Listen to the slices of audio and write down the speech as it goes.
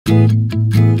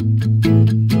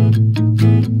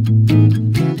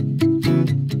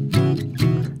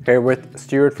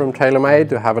Stuart from TaylorMade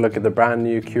to have a look at the brand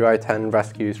new Qi10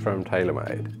 rescues from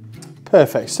TaylorMade.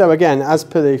 Perfect. So again, as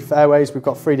per the fairways, we've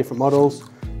got 3 different models.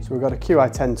 So we've got a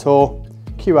Qi10 Tour,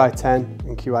 Qi10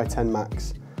 and Qi10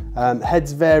 Max.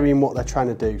 Heads vary in what they're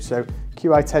trying to do. So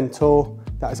Qi10 Tour,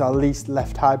 that is our least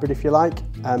left hybrid if you like.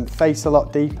 Face a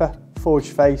lot deeper,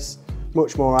 forged face,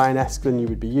 much more iron-esque than you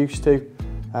would be used to.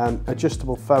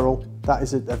 Adjustable ferrule, that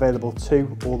is available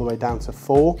 2 all the way down to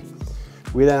 4.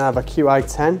 We then have a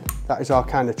Qi10, that is our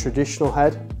kind of traditional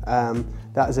head.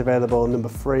 That is available number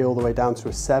 3 all the way down to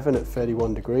a 7 at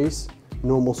 31 degrees.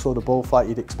 Normal sort of ball flight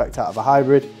you'd expect out of a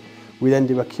hybrid. We then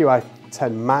do a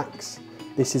Qi10 Max.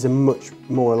 This is a much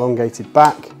more elongated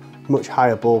back, much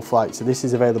higher ball flight. So this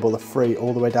is available the 3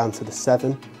 all the way down to the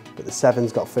 7, but the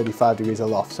 7's got 35 degrees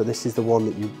aloft. So this is the one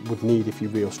that you would need if you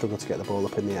really struggle to get the ball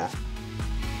up in the air.